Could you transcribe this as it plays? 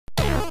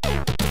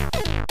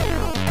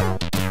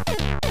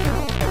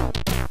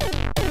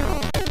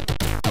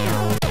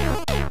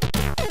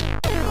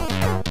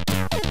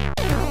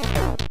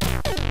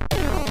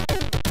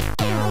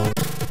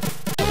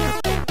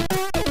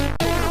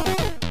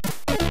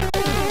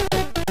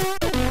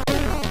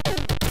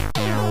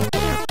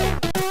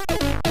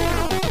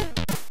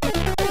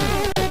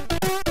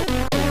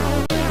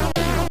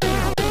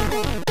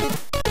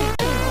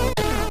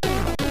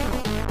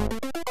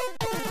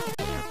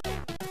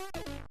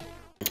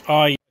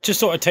I just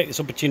thought I'd take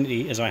this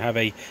opportunity, as I have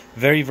a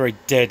very, very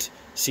dead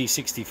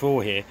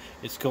C64 here.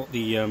 It's got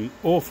the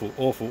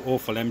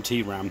awful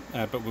MT RAM,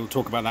 but we'll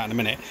talk about that in a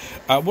minute.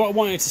 What I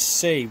wanted to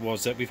say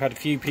was that we've had a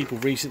few people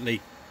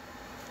recently,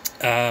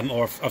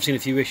 or I've seen a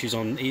few issues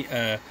on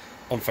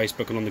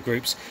Facebook and on the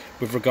groups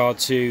with regard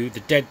to the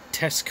dead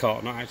test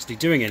cart not actually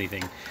doing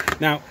anything.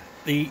 Now,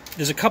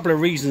 there's a couple of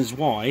reasons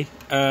why.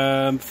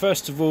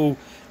 First of all,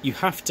 you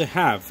have to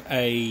have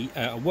a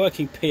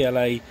working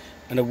PLA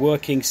and a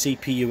working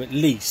CPU at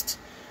least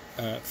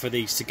for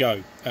these to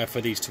go,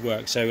 for these to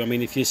work. So I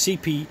mean, if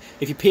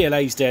your PLA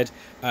is dead,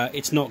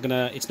 it's not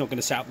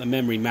gonna set up the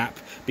memory map,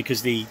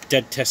 because the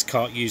dead test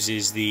cart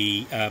uses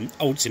the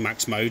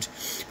Ultimax mode,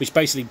 which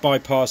basically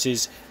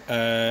bypasses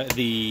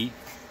the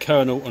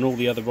kernel and all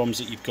the other ROMs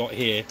that you've got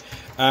here.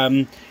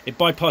 It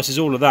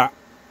bypasses all of that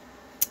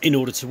in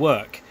order to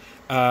work.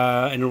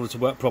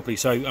 Properly.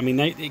 So I mean,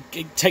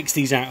 it takes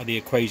these out of the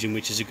equation,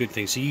 which is a good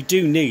thing. So you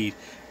do need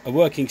a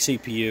working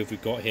CPU, if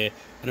we've got here,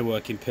 and a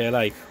working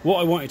PLA. What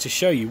I wanted to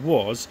show you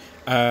was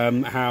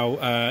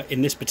how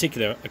in this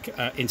particular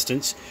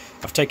instance,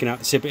 I've taken out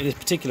the SID, but in this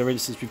particular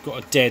instance we've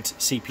got a dead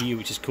CPU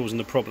which is causing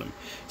the problem.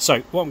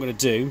 So what I'm going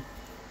to do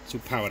is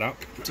we'll power it up.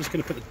 I'm just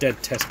going to put the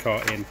dead test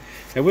cart in.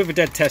 Now with a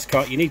dead test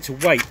cart, you need to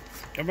wait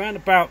around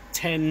about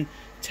 10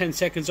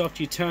 seconds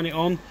after you turn it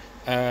on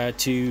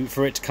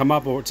for it to come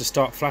up, or to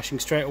start flashing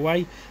straight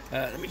away.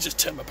 Let me just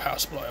turn my power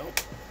supply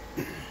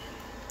on.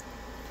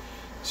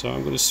 So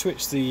I'm going to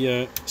switch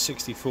the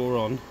 64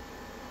 on,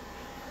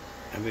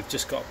 and we've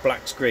just got a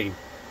black screen.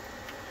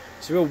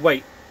 So we'll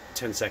wait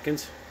 10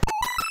 seconds.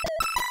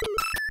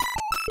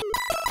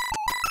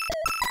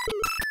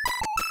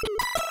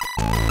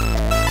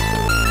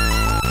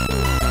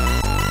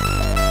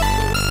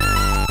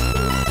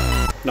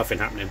 Nothing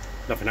happening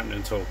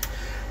at all.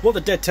 What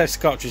the dead test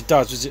cartridge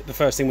does is, the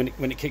first thing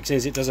when it kicks in,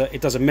 is it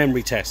does a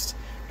memory test,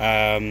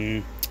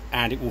 and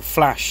it will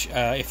flash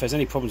if there's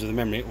any problems with the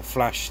memory. It will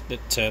flash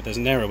that there's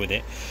an error with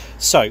it.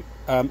 So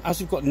as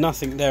we've got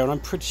nothing there, and I'm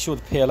pretty sure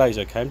the PLA is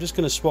okay, I'm just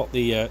going to swap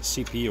the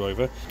CPU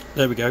over.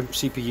 There we go,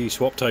 CPU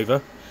swapped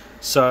over.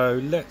 So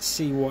let's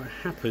see what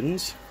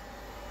happens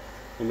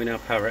when we now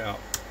power it up.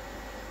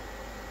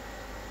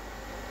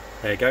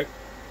 There you go.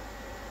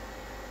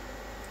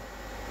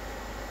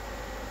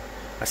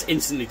 That's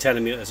instantly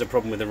telling me that there's a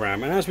problem with the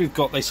RAM, and as we've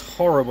got this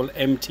horrible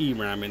MT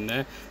RAM in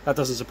there, that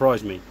doesn't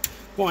surprise me.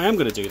 What I am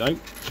going to do though,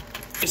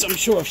 is, I'm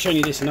sure I've shown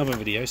you this in other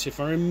videos, so if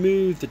I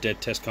remove the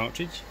dead test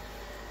cartridge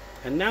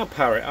and now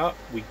power it up,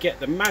 we get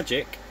the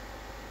magic,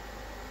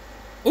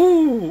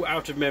 ooh,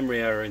 out of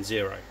memory error and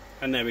 0.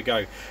 And there we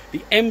go.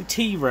 The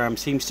MT RAM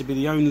seems to be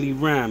the only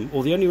RAM,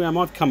 or the only RAM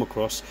I've come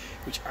across,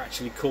 which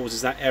actually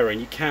causes that error,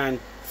 and you can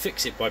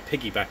fix it by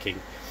piggybacking.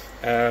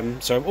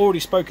 So I've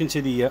already spoken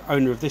to the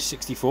owner of this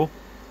 64,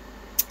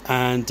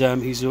 and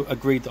he's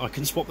agreed that I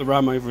can swap the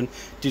RAM over and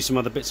do some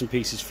other bits and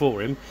pieces for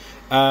him.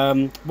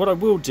 What I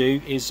will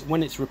do is,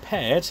 when it's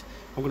repaired,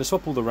 I'm going to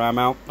swap all the RAM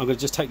out. I'm going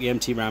to just take the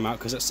MT RAM out,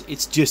 because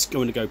it's just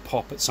going to go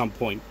pop at some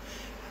point.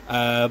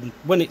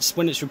 When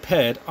it's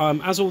repaired,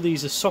 as all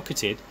these are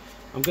socketed,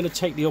 I'm going to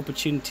take the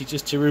opportunity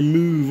just to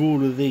remove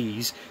all of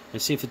these and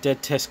see if the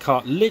dead test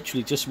cart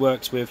literally just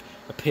works with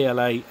a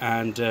PLA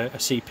and a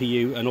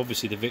CPU, and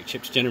obviously the VIC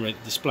chip to generate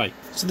the display.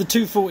 So the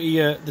two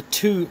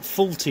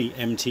faulty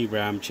MT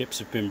RAM chips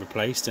have been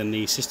replaced, and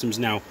the system's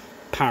now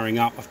powering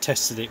up. I've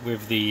tested it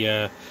with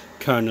the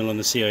kernel and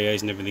the CIAs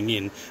and everything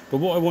in. But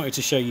what I wanted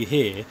to show you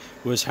here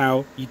was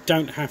how you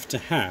don't have to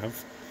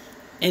have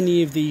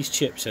any of these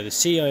chips, so the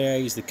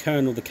CIAs, the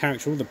kernel, the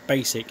character, all the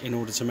basic, in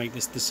order to make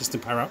the system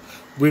power up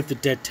with the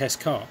dead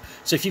test cart.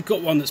 So if you've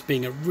got one that's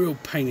being a real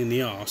pain in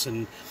the arse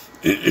and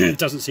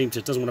doesn't want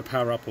to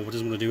power up or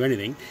doesn't want to do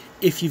anything,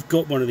 if you've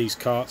got one of these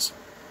carts,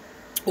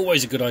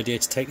 always a good idea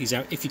to take these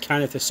out if you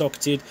can, if they're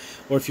socketed,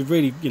 or if you're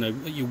really,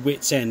 at your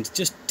wit's end,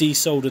 just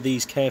desolder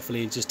these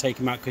carefully and just take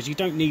them out, because you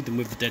don't need them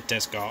with the dead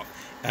test cart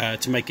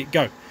to make it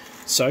go.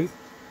 So I'm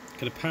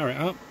going to power it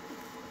up.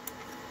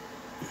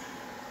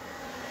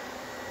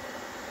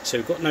 So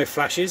we've got no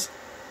flashes,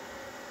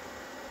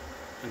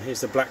 and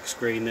here's the black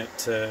screen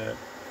that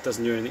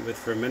doesn't do anything with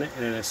for a minute,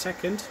 and in a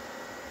second,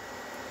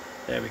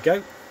 there we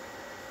go.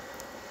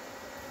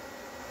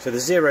 So the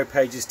 0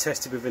 page is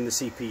tested within the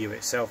CPU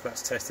itself.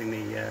 That's testing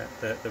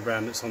the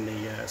RAM that's on the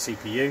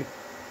CPU.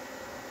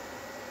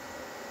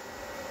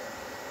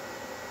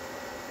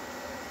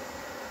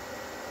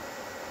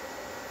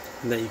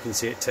 And there you can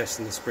see it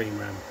testing the screen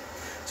RAM.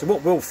 So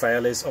what will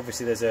fail is,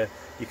 obviously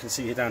you can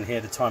see down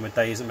here the time of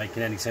day isn't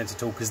making any sense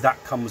at all, because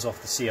that comes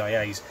off the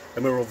CIAs,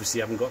 and we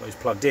obviously haven't got those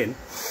plugged in.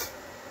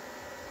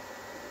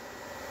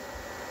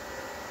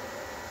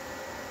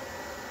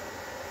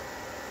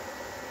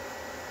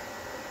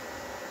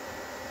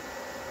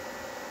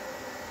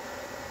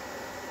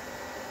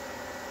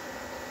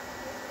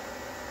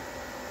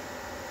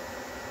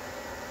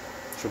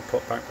 Should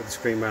pop back with the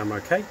screen RAM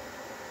okay.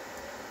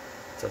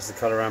 Does the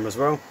colour RAM as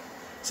well.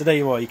 So there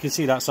you are, you can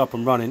see that's up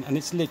and running, and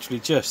it's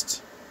literally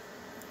just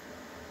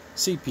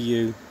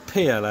CPU,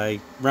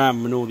 PLA,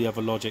 RAM and all the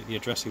other logic, the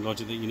addressing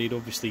logic that you need.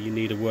 Obviously you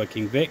need a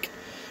working VIC.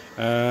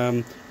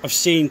 I've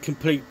seen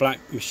complete black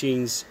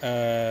machines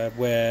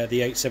where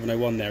the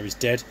 8701 there is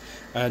dead.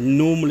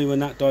 Normally when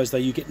that dies though,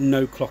 you get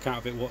no clock out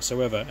of it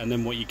whatsoever, and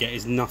then what you get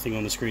is nothing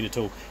on the screen at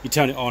all. You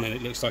turn it on and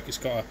it looks like it's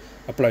got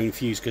a blown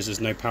fuse because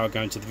there's no power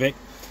going to the VIC.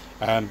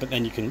 But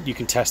then you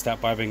can test that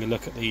by having a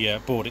look at the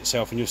board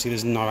itself, and you'll see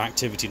there's no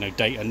activity, no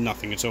data,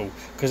 nothing at all,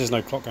 because there's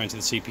no clock going to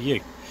the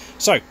CPU.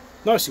 So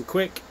nice and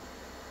quick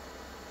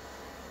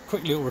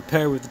little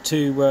repair with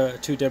the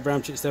two dead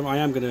RAM chips there. I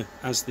am going to,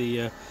 as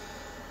the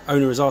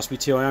owner has asked me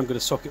to, I am going to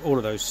socket all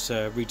of those,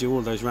 redo all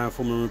of those RAM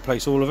for them and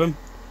replace all of them.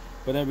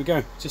 But there we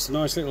go, just a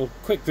nice little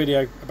quick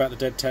video about the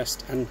dead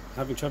test and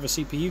having to have a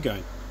CPU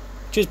going.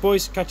 Cheers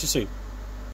boys, catch you soon.